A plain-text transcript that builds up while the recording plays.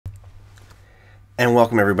And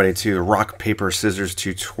welcome everybody to the rock, paper, scissors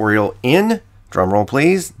tutorial in, drumroll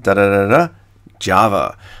please,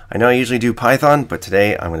 Java. I know I usually do Python, but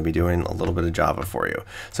today I'm going to be doing a little bit of Java for you.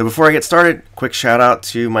 So before I get started, quick shout out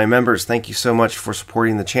to my members. Thank you so much for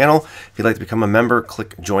supporting the channel. If you'd like to become a member,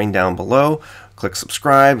 click join down below, click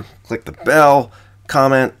subscribe, click the bell,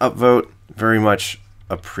 comment, upvote, very much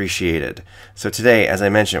appreciated. So today, as I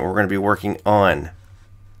mentioned, we're going to be working on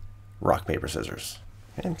rock, paper, scissors.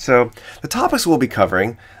 And so the topics we'll be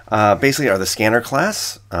covering basically are the scanner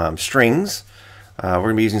class, strings. We're going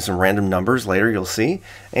to be using some random numbers later, you'll see.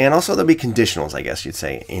 And also there'll be conditionals, I guess you'd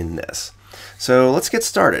say, in this. So let's get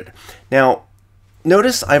started. Now,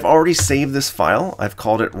 notice I've already saved this file. I've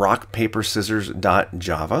called it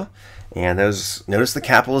rockpaperscissors.java. And notice the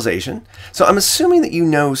capitalization. So I'm assuming that you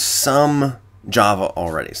know some Java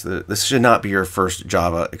already. So this should not be your first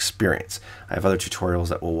Java experience. I have other tutorials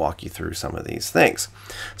that will walk you through some of these things.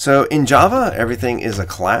 So in Java, everything is a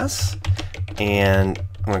class, and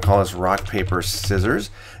I'm going to call this rock, paper,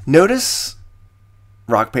 scissors. Notice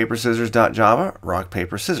rockpaperscissors.java, rock,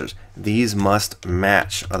 paper, scissors. These must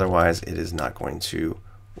match, otherwise it is not going to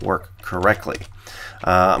work correctly.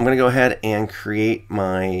 I'm going to go ahead and create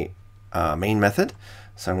my main method.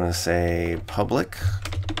 So I'm going to say public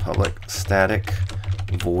static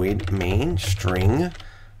void main string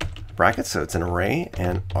brackets, so it's an array,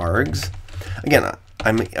 and args. Again,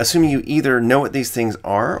 I'm assuming you either know what these things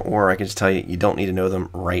are, or I can just tell you you don't need to know them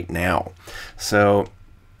right now. So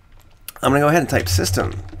I'm going to go ahead and type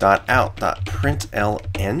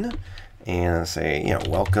system.out.println and say,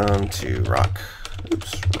 welcome to rock,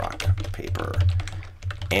 paper,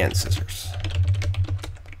 and scissors.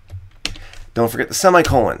 Don't forget the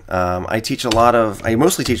semicolon. I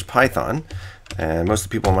mostly teach Python, and most of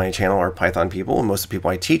the people on my channel are Python people, and most of the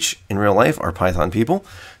people I teach in real life are Python people.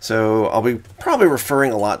 So I'll be probably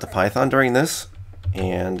referring a lot to Python during this,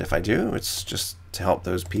 and if I do, it's just to help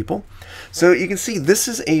those people. So you can see this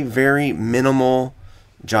is a very minimal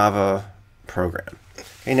Java program.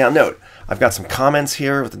 Okay, now note, I've got some comments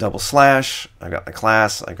here with the double slash, I've got my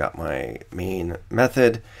class, I've got my main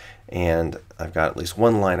method, and I've got at least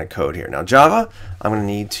one line of code here. Now Java, I'm going to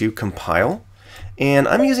need to compile, and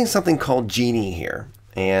I'm using something called Genie here.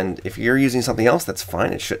 And if you're using something else, that's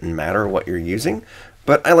fine. It shouldn't matter what you're using,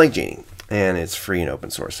 but I like Genie, and it's free and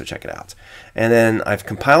open source, so check it out. And then I've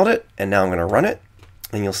compiled it, and now I'm going to run it,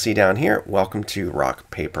 and you'll see down here, welcome to rock,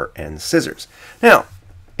 paper, and scissors. Now,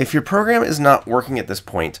 if your program is not working at this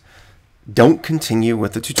point, don't continue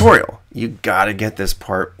with the tutorial. You got to get this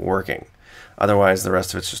part working. Otherwise, the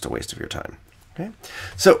rest of it's just a waste of your time. Okay,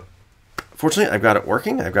 so fortunately, I've got it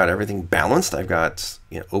working. I've got everything balanced. I've got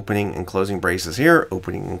opening and closing braces here,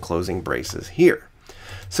 opening and closing braces here.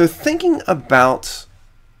 So thinking about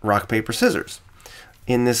rock, paper, scissors.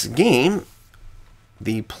 In this game,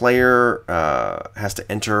 the player has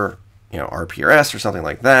to enter RPRS or something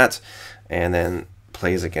like that, and then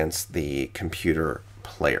plays against the computer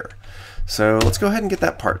player. So let's go ahead and get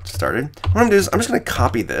that part started. What I'm going to do is I'm just going to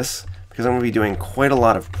copy this, because I'm going to be doing quite a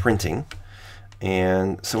lot of printing.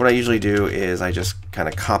 And so what I usually do is I just kind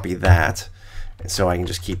of copy that, and so I can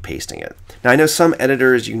just keep pasting it. Now I know some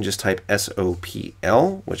editors you can just type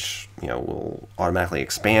SOPL, which will automatically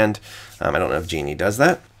expand. I don't know if Genie does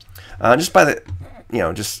that. Just by the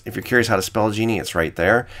just if you're curious how to spell Genie, it's right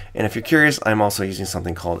there. And if you're curious, I'm also using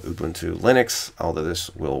something called Ubuntu Linux, although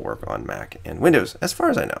this will work on Mac and Windows, as far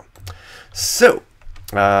as I know. So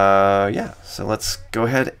yeah, so let's go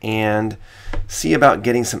ahead and see about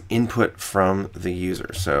getting some input from the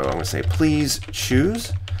user. So I'm going to say, please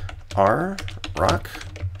choose R, rock,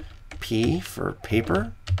 P for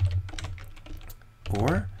paper,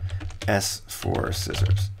 or S for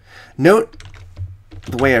scissors. Note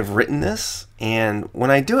the way I've written this, and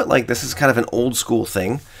when I do it like this is kind of an old school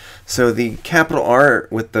thing. So the capital R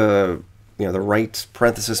with the the right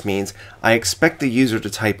parenthesis means I expect the user to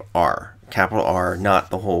type R. Capital R, not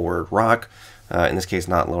the whole word rock. In this case,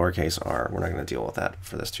 not lowercase r. We're not going to deal with that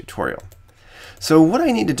for this tutorial. So what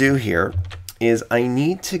I need to do here is I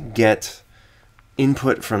need to get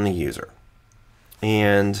input from the user.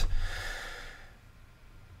 And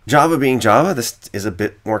Java being Java, this is a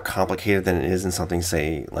bit more complicated than it is in something,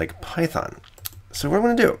 say, like Python. So what I'm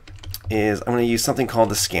going to do is I'm going to use something called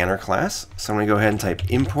the scanner class. So I'm going to go ahead and type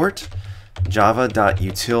import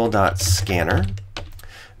java.util.scanner.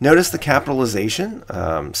 Notice the capitalization.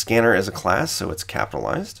 Scanner is a class, so it's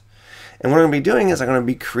capitalized. And what I'm going to be doing is I'm going to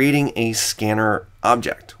be creating a scanner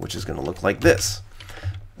object, which is going to look like this.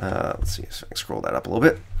 Let's see, so I can scroll that up a little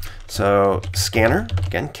bit. So scanner,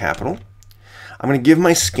 again, capital. I'm going to give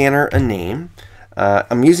my scanner a name.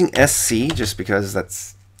 I'm using SC just because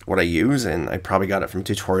that's what I use, and I probably got it from a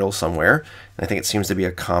tutorial somewhere. And I think it seems to be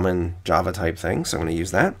a common Java type thing, so I'm going to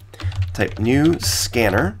use that. Type new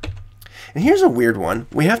scanner. And here's a weird one.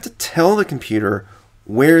 We have to tell the computer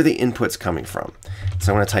where the input's coming from.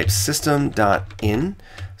 So I'm going to type system.in.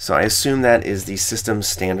 So I assume that is the system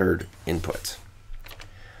standard input.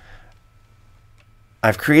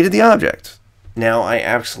 I've created the object. Now I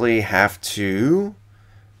actually have to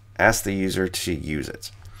ask the user to use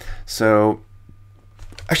it. So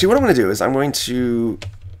actually what I'm going to do is I'm going to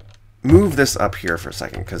move this up here for a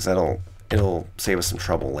second because it'll save us some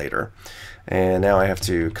trouble later. And now I have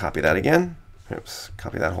to copy that again. Oops,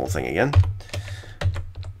 copy that whole thing again.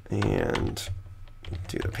 And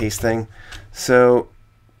do the paste thing. So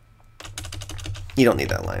you don't need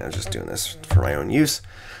that line. I'm just doing this for my own use.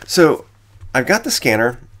 So I've got the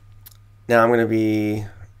scanner. Now I'm going to be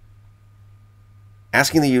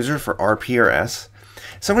asking the user for RP or S.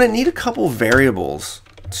 So I'm going to need a couple variables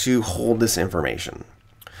to hold this information.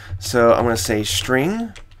 So I'm going to say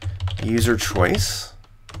string user choice,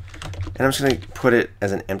 and I'm just going to put it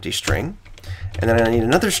as an empty string. And then I need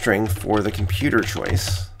another string for the computer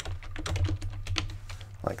choice,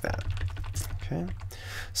 like that. Okay.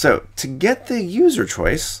 So to get the user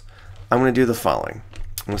choice, I'm going to do the following.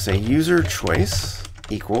 I'm going to say user choice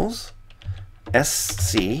equals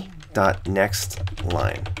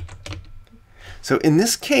sc.nextLine. So in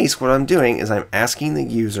this case, what I'm doing is I'm asking the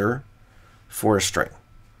user for a string.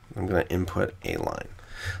 I'm going to input a line.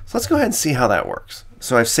 So let's go ahead and see how that works.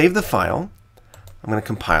 So I've saved the file. I'm going to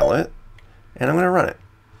compile it, and I'm going to run it.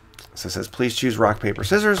 So it says, please choose rock, paper,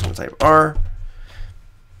 scissors. I'm going to type R.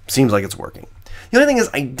 Seems like it's working. The only thing is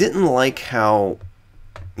I didn't like how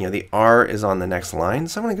the R is on the next line.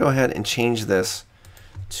 So I'm going to go ahead and change this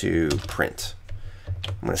to print.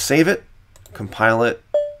 I'm going to save it, compile it,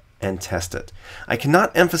 and test it. I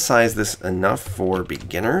cannot emphasize this enough for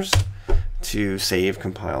beginners to save,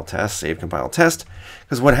 compile, test,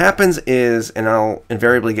 because what happens is, and I'll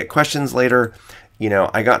invariably get questions later,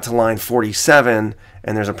 I got to line 47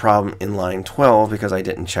 and there's a problem in line 12 because I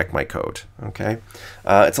didn't check my code. Okay,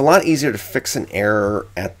 it's a lot easier to fix an error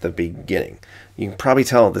at the beginning. You can probably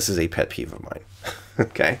tell this is a pet peeve of mine.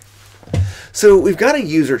 Okay, so we've got a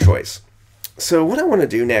user choice. So what I want to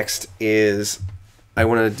do next is I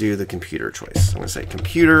want to do the computer choice. I'm going to say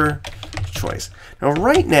computer choice. Now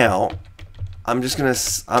right now I'm just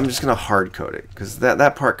gonna hard code it because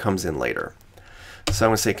that part comes in later. So I'm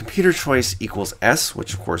going to say computer choice equals S,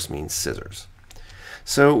 which of course means scissors.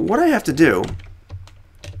 So what I have to do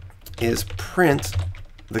is print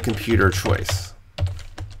the computer choice.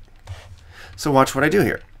 So watch what I do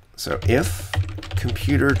here. So if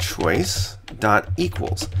computer choice dot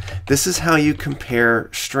equals, this is how you compare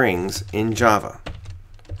strings in Java.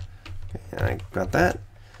 And I got that.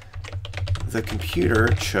 The computer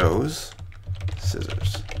chose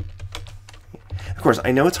scissors. Of course,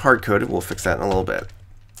 I know it's hard-coded. We'll fix that in a little bit.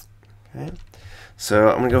 Okay. So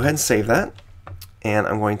I'm going to go ahead and save that, and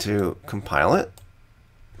I'm going to compile it.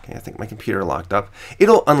 Okay, I think my computer locked up.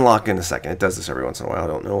 It'll unlock in a second. It does this every once in a while. I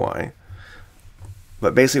don't know why.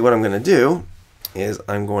 But basically what I'm going to do is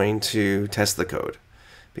I'm going to test the code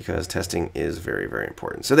because testing is very, very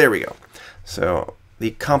important. So there we go. So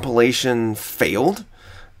the compilation failed,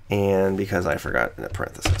 and because I forgot a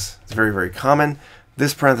parenthesis. It's very, very common.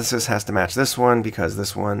 This parenthesis has to match this one because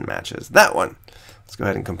this one matches that one. Let's go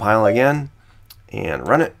ahead and compile again and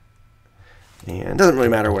run it. And it doesn't really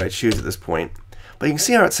matter what I choose at this point, but you can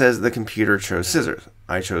see how it says the computer chose scissors.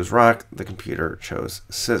 I chose rock, the computer chose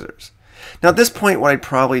scissors. Now at this point, what I'd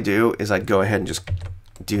probably do is I'd go ahead and just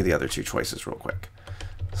do the other two choices real quick.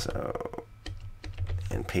 So,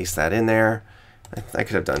 and paste that in there. I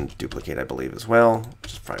could have done duplicate, I believe, as well,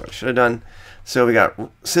 which is probably what I should have done. So we got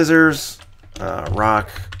scissors, rock,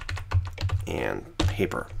 and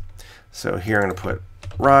paper. So here I'm going to put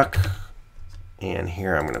rock, and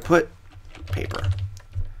here I'm going to put paper.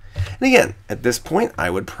 And again, at this point, I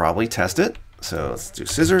would probably test it. So let's do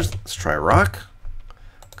scissors. Let's try rock.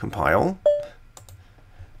 Compile.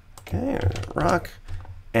 Okay, rock.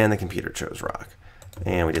 And the computer chose rock.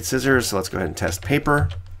 And we did scissors, so let's go ahead and test paper.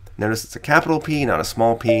 Notice it's a capital P, not a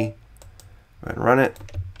small p. Go ahead and run it.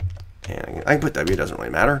 And I can put W, it doesn't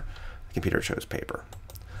really matter. The computer chose paper.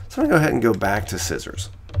 So I'm going to go ahead and go back to scissors.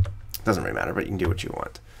 Doesn't really matter, but you can do what you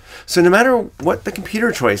want. So no matter what the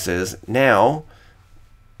computer choice is, now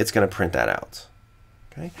it's going to print that out.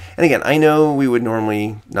 Okay. And again, I know we would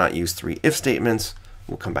normally not use 3 if statements.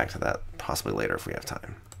 We'll come back to that possibly later if we have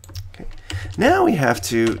time. Okay. Now we have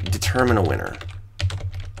to determine a winner.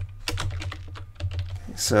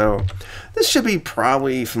 So this should be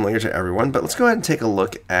probably familiar to everyone, but let's go ahead and take a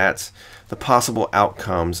look at the possible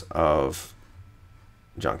outcomes of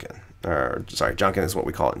Junkin. Or, sorry, Junkin is what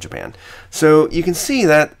we call it in Japan. So you can see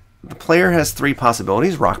that the player has 3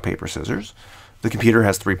 possibilities, rock, paper, scissors. The computer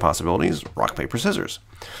has 3 possibilities, rock, paper, scissors.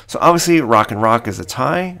 So obviously, rock and rock is a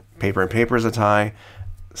tie, paper and paper is a tie,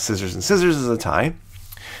 scissors and scissors is a tie.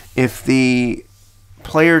 If the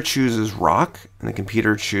player chooses rock and the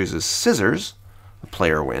computer chooses scissors, the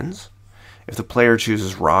player wins. If the player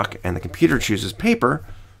chooses rock and the computer chooses paper,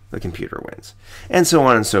 the computer wins. And so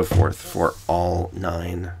on and so forth for all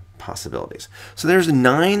 9 possibilities. So there's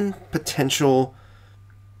 9 potential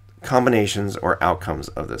combinations or outcomes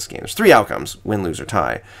of this game. There's 3 outcomes, win, lose, or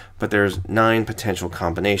tie, but there's 9 potential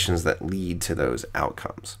combinations that lead to those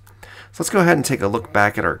outcomes. So let's go ahead and take a look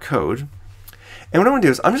back at our code. And what I'm going to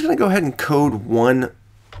do is I'm just going to go ahead and code 1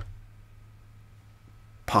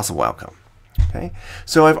 possible outcome. Okay?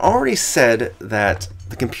 So I've already said that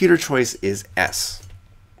the computer choice is S.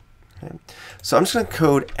 Okay? So I'm just going to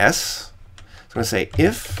code S. So I'm going to say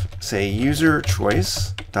if, say, user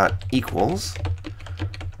choice dot equals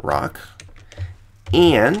rock,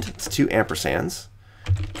 and it's 2 ampersands,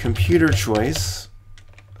 computer choice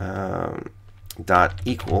dot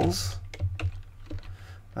equals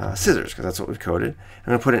scissors, because that's what we've coded. I'm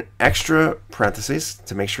going to put an extra parenthesis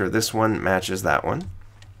to make sure this one matches that one.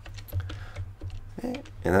 Okay.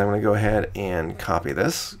 And then I'm going to go ahead and copy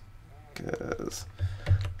this, because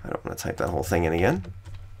I don't want to type that whole thing in again.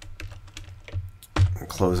 And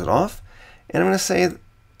close it off. And I'm going to say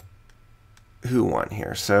who won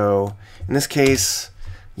here. So in this case,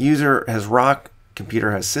 user has rock,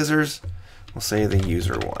 computer has scissors. We'll say the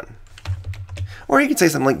user won. Or you could say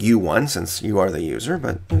something like you won, since you are the user,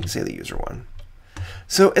 but you can say the user won.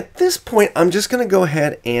 So at this point, I'm just going to go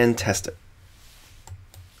ahead and test it.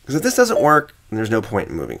 Because if this doesn't work, then there's no point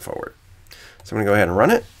in moving forward. So I'm going to go ahead and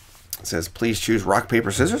run it. It says, please choose rock,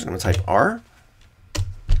 paper, scissors. I'm going to type R.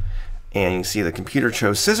 And you can see the computer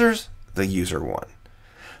chose scissors. The user won.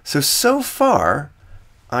 So far,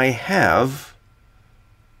 I have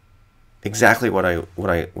exactly what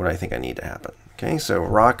I think I need to happen. Okay, so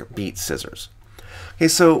rock beats scissors. Okay,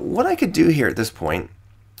 so what I could do here at this point,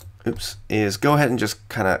 is go ahead and just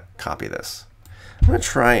kind of copy this. I'm going to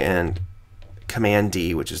try and Command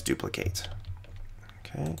D, which is duplicate.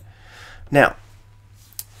 Okay. Now,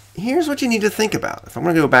 here's what you need to think about. If I'm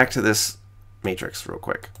going to go back to this matrix real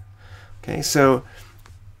quick. Okay, so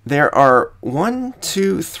there are 1,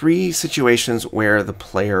 2, 3 situations where the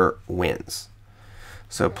player wins.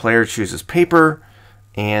 So player chooses paper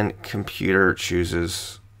and computer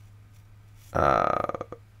chooses,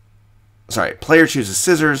 player chooses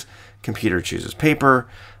scissors, computer chooses paper,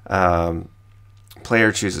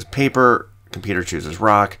 player chooses paper, computer chooses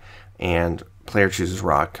rock, and player chooses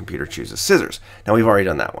rock, computer chooses scissors. Now we've already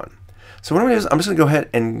done that one. So what I'm going to do is I'm just going to go ahead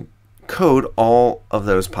and code all of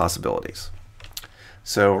those possibilities.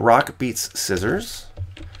 So rock beats scissors,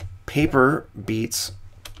 paper beats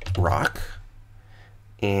rock,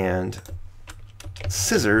 and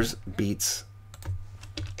scissors beats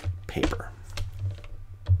paper.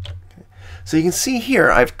 Okay. So you can see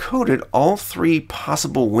here I've coded all 3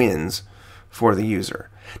 possible wins for the user.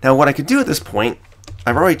 Now what I could do at this point,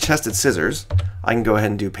 I've already tested scissors. I can go ahead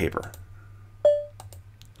and do paper.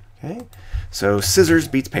 Okay. So scissors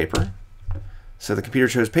beats paper. So the computer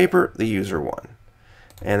chose paper, the user won.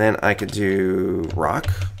 And then I could do rock.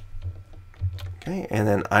 Okay, and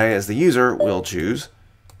then I, as the user, will choose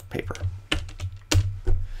paper.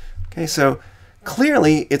 Okay, so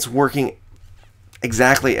clearly it's working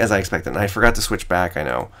exactly as I expected. And I forgot to switch back, I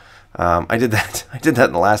know. I did that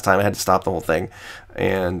the last time. I had to stop the whole thing.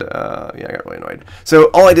 And yeah, I got really annoyed. So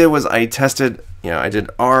all I did was I tested, I did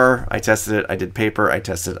R, I tested it, I did paper, I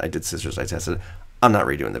tested, I did scissors, I tested it. I'm not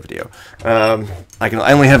redoing the video.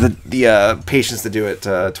 I only have the patience to do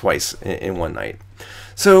it twice in one night.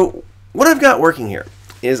 So what I've got working here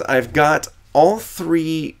is I've got all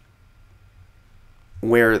 3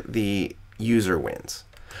 where the user wins.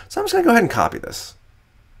 So I'm just going to go ahead and copy this.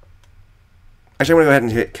 Actually, I'm going to go ahead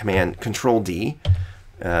and hit Command Control D,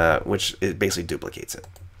 which it basically duplicates it.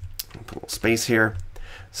 Put a little space here.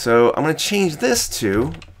 So I'm going to change this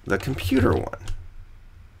to the computer one.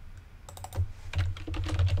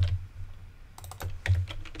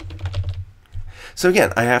 So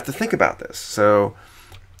again, I have to think about this. So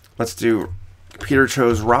let's do computer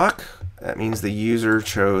chose rock. That means the user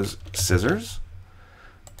chose scissors.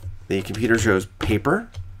 The computer chose paper.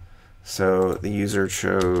 So the user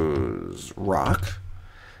chose rock.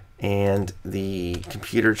 And the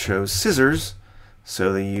computer chose scissors.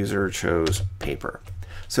 So the user chose paper.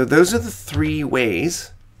 So those are the 3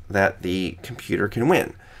 ways that the computer can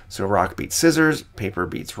win. So rock beats scissors, paper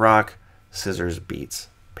beats rock, scissors beats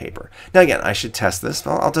paper. Now again, I should test this.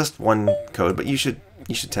 I'll test one code, but you should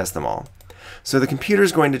test them all. So the computer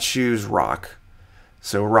is going to choose rock.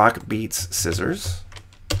 So rock beats scissors,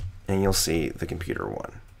 and you'll see the computer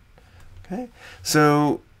won. Okay,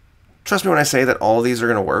 so trust me when I say that all these are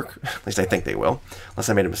going to work. At least I think they will, unless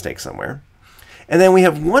I made a mistake somewhere. And then we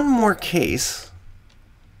have one more case,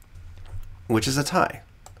 which is a tie.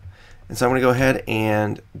 And so I'm going to go ahead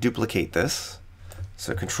and duplicate this.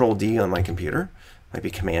 So Control D on my computer. Might be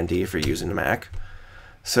Command D if you're using a Mac.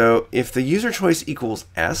 So if the user choice equals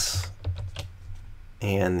S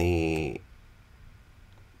and the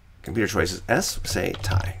computer choice is S, say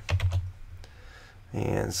tie.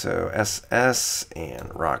 And so SS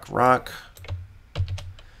and rock, rock.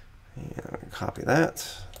 And I'm going to copy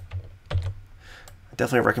that. I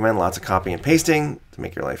definitely recommend lots of copy and pasting to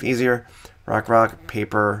make your life easier. Rock, rock,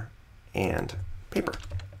 paper, and paper.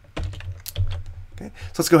 Okay,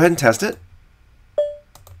 so let's go ahead and test it.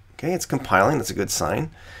 Okay, it's compiling. That's a good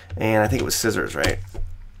sign. And I think it was scissors, right?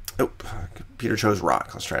 Oh, computer chose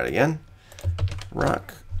rock. Let's try it again.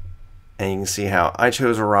 Rock. And you can see how I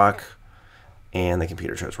chose a rock and the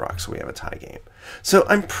computer chose rock. So we have a tie game. So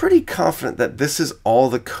I'm pretty confident that this is all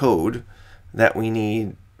the code that we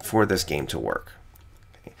need for this game to work.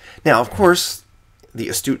 Okay. Now, of course, the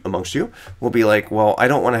astute amongst you will be like, well, I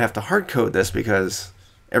don't want to have to hard code this because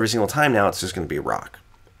every single time now it's just going to be rock.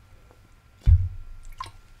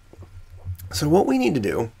 So what we need to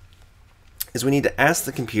do is we need to ask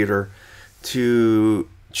the computer to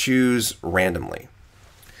choose randomly.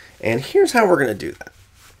 And here's how we're going to do that.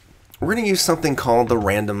 We're going to use something called the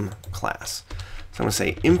random class. So I'm going to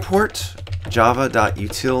say import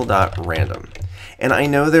java.util.random. And I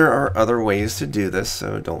know there are other ways to do this,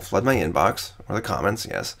 so don't flood my inbox or the comments,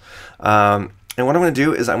 yes. And what I'm going to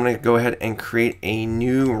do is I'm going to go ahead and create a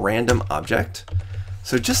new random object.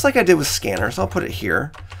 So just like I did with scanners, I'll put it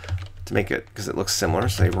here to make it, because it looks similar.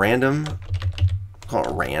 Say random, call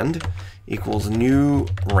it rand, equals new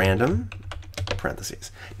random,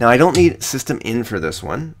 parentheses. Now I don't need system in for this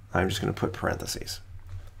one. I'm just going to put parentheses.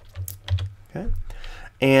 Okay.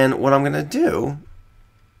 And what I'm going to do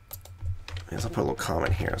is I'll put a little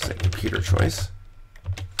comment here. I'll say computer choice.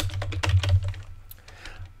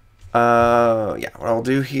 Yeah, what I'll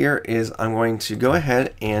do here is I'm going to go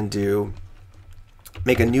ahead and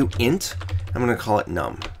make a new int. I'm going to call it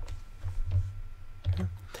num. Okay.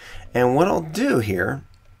 And what I'll do here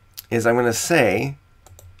is I'm going to say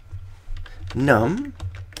num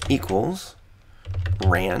equals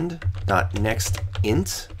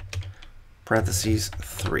rand.nextInt parentheses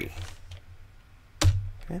 3.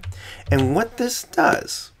 Okay. And what this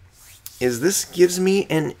does is this gives me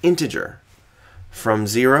an integer from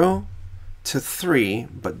 0 to 3,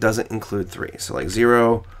 but doesn't include 3. So like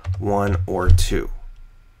 0, 1, or 2.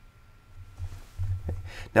 Okay.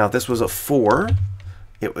 Now if this was a 4,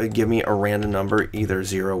 it would give me a random number, either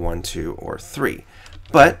 0, 1, 2, or 3.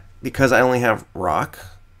 But because I only have rock,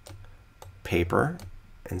 paper,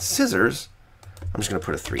 and scissors, I'm just going to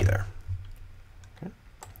put a 3 there. Okay.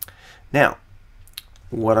 Now,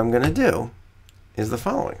 what I'm going to do is the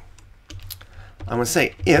following. I'm going to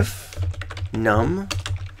say if num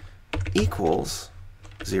equals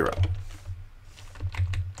 0.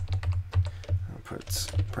 I'll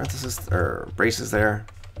put parentheses or braces there.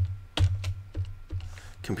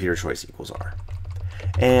 Computer choice equals R.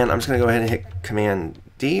 And I'm just going to go ahead and hit Command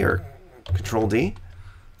D or Control D.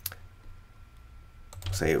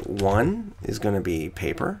 Say 1 is going to be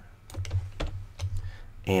paper,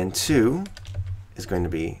 and 2 is going to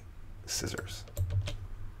be scissors.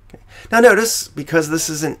 Okay. Now notice, because this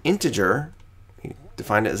is an integer, we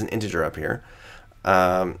defined it as an integer up here,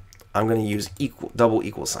 I'm going to use double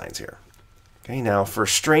equal signs here. Okay. Now for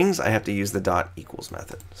strings, I have to use the dot equals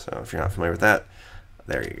method. So if you're not familiar with that,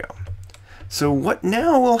 there you go. So what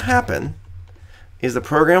now will happen is the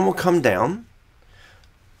program will come down.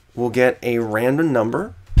 We'll get a random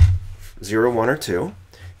number, 0, 1, or 2.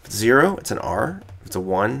 If it's 0, it's an R. If it's a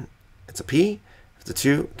 1, it's a P. If it's a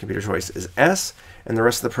 2, computer choice is S. And the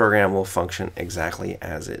rest of the program will function exactly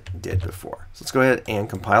as it did before. So let's go ahead and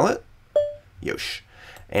compile it. Yosh.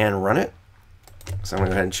 And run it. So I'm going to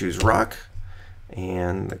go ahead and choose rock.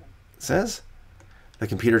 And it says the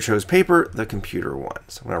computer chose paper, the computer won.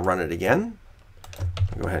 So I'm going to run it again.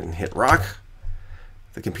 I'll go ahead and hit rock.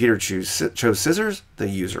 The computer chose scissors, the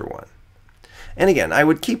user won. And again, I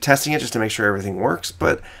would keep testing it just to make sure everything works,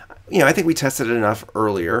 but I think we tested it enough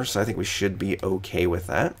earlier, so I think we should be okay with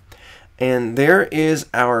that. And there is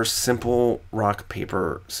our simple rock,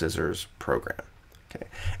 paper, scissors program. Okay.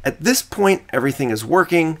 At this point, everything is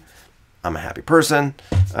working. I'm a happy person.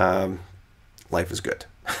 Life is good.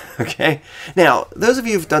 Okay. Now, those of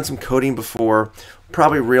you who've done some coding before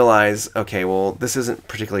probably realize, okay, well, this isn't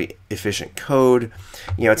particularly efficient code.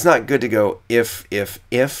 You know, it's not good to go if,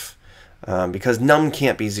 because num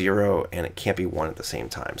can't be 0 and it can't be 1 at the same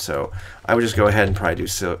time. So I would just go ahead and probably do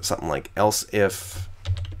something like else if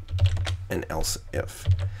and else if.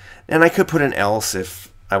 And I could put an else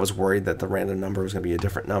if I was worried that the random number was going to be a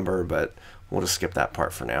different number, but we'll just skip that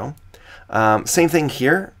part for now. Same thing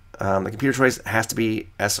here. The computer choice has to be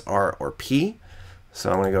S, R, or P. So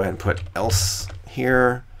I'm going to go ahead and put else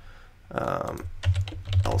here,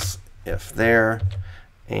 else if there,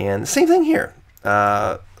 and the same thing here.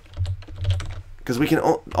 Because we can,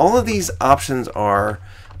 all of these options are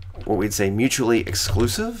what we'd say mutually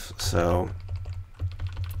exclusive. So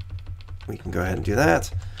we can go ahead and do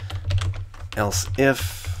that. Else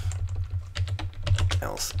if,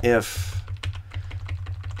 else if,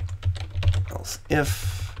 else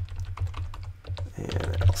if,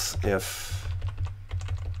 and else if,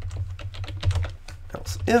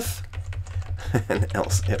 else if, and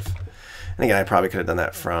else if. And again, I probably could have done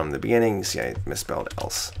that from the beginning. You see, I misspelled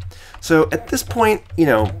else. So at this point, you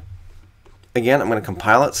know, again, I'm going to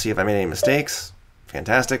compile it, see if I made any mistakes.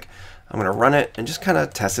 Fantastic. I'm going to run it and just kind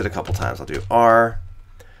of test it a couple times. I'll do R.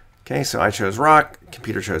 Okay, so I chose rock,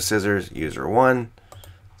 computer chose scissors, user 1.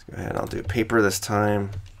 Let's go ahead and I'll do paper this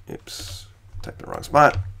time. Oops, typed in the wrong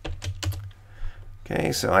spot.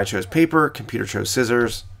 Okay, so I chose paper, computer chose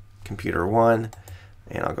scissors, computer 1,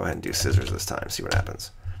 and I'll go ahead and do scissors this time, see what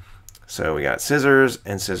happens. So we got scissors,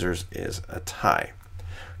 and scissors is a tie.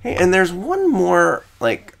 Okay, and there's one more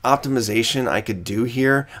like optimization I could do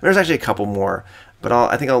here. There's actually a couple more, but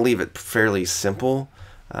I think I'll leave it fairly simple.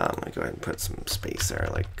 Let me go ahead and put some space there,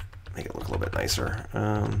 like make it look a little bit nicer.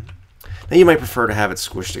 Now you might prefer to have it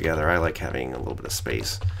squished together. I like having a little bit of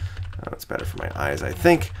space. It's better for my eyes, I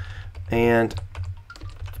think. And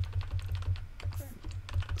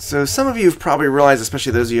so some of you have probably realized,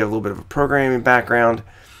 especially those of you who have a little bit of a programming background,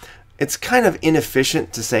 it's kind of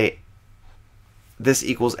inefficient to say this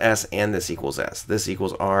equals S and this equals S. This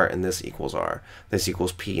equals R and this equals R. This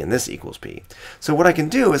equals P and this equals P. So what I can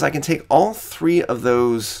do is I can take all three of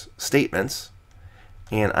those statements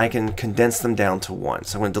and I can condense them down to one.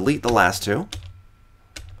 So I'm going to delete the last two.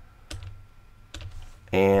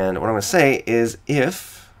 And what I'm going to say is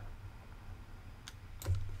if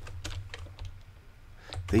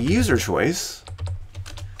the user choice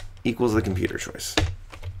equals the computer choice.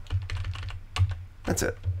 That's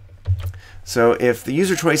it. So if the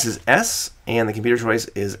user choice is S and the computer choice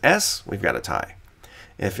is S, we've got a tie.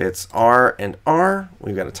 If it's R and R,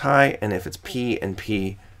 we've got a tie. And if it's P and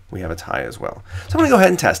P, we have a tie as well. So I'm going to go ahead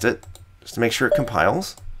and test it just to make sure it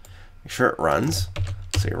compiles, make sure it runs.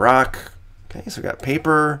 Say rock. Okay, so we got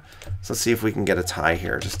paper. So let's see if we can get a tie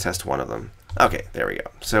here. Just test one of them. Okay, there we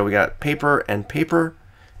go. So we got paper and paper.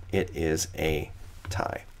 It is a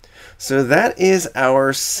tie. So that is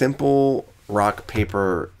our simple rock,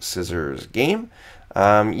 paper, scissors game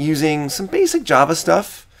using some basic Java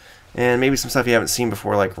stuff and maybe some stuff you haven't seen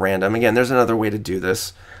before like random. Again, there's another way to do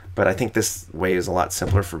this, but I think this way is a lot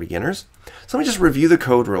simpler for beginners. So let me just review the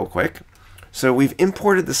code real quick. So we've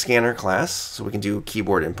imported the scanner class so we can do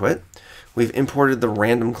keyboard input. We've imported the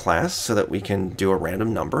random class so that we can do a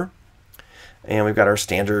random number. And we've got our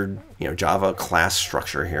standard Java class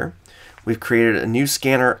structure here. We've created a new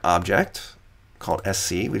scanner object called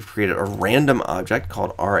SC. We've created a random object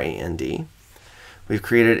called RAND. We've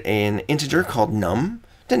created an integer called num.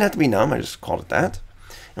 Didn't have to be num, I just called it that.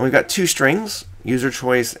 And we've got two strings, user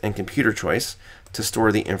choice and computer choice, to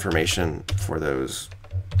store the information for those,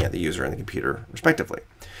 the user and the computer respectively.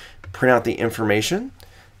 Print out the information.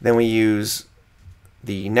 Then we use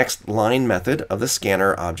the next line method of the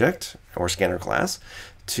scanner object or scanner class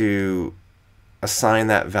to assign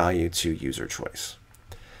that value to user choice.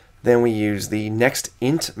 Then we use the next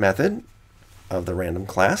int method of the random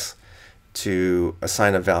class to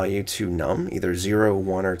assign a value to num, either 0,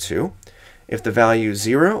 1, or 2. If the value is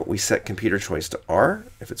 0, we set computer choice to R.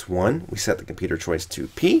 If it's 1, we set the computer choice to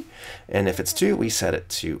P. And if it's 2, we set it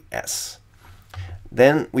to S.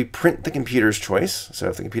 Then we print the computer's choice. So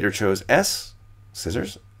if the computer chose S,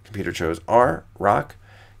 scissors, computer chose R, rock,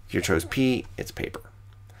 computer chose P, it's paper.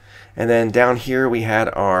 And then down here we had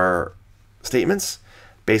our statements,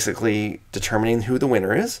 basically determining who the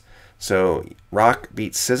winner is. So rock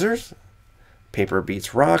beats scissors, paper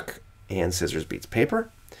beats rock, and scissors beats paper.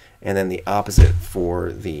 And then the opposite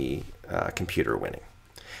for the computer winning.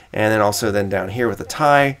 And then also then down here with the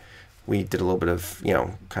tie, we did a little bit of,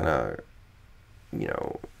 kind of,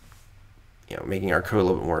 making our code a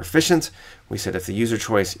little bit more efficient, we said if the user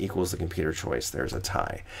choice equals the computer choice, there's a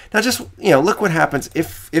tie. Now just, look what happens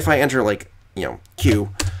if I enter like, Q,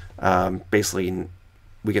 basically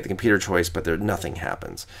we get the computer choice, but nothing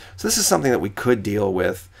happens. So this is something that we could deal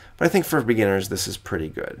with, but I think for beginners, this is pretty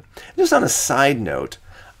good. Just on a side note,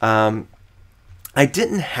 I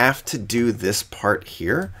didn't have to do this part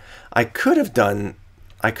here. I could have done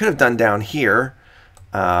down here,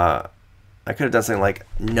 I could have done something like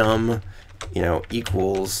num,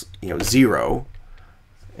 equals, 0,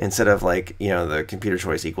 instead of like, the computer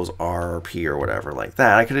choice equals R or P or whatever like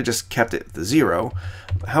that. I could have just kept it the 0.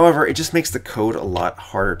 However, it just makes the code a lot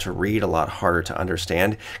harder to read, a lot harder to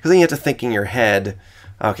understand, because then you have to think in your head,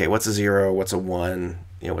 okay, what's a 0, what's a 1,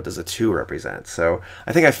 what does a 2 represent? So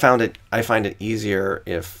I think I find it easier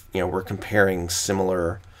if, we're comparing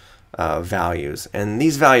similar values. And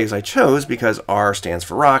these values I chose because R stands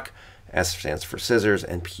for rock, S stands for scissors,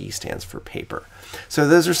 and P stands for paper. So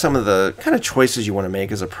those are some of the kind of choices you want to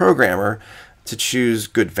make as a programmer, to choose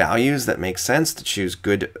good values that make sense, to choose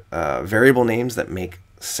good variable names that make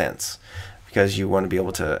sense, because you want to be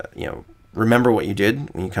able to remember what you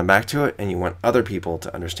did when you come back to it, and you want other people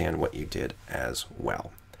to understand what you did as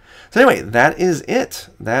well. So anyway, that is it.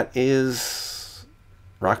 That is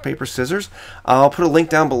rock, paper, scissors. I'll put a link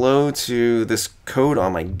down below to this code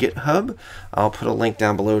on my GitHub. I'll put a link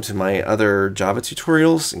down below to my other Java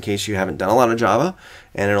tutorials in case you haven't done a lot of Java,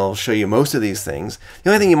 and it'll show you most of these things.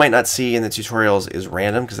 The only thing you might not see in the tutorials is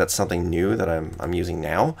random, because that's something new that I'm using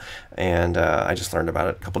now, and I just learned about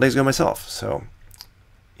it a couple days ago myself. So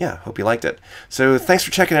yeah, hope you liked it. So thanks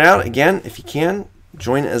for checking it out. Again, if you can,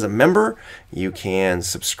 join as a member. You can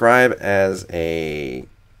subscribe as a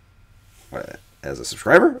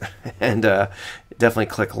subscriber, and definitely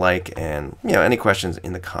click like, and any questions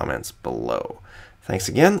in the comments below. Thanks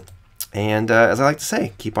again, and as I like to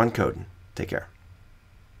say, keep on coding. Take care.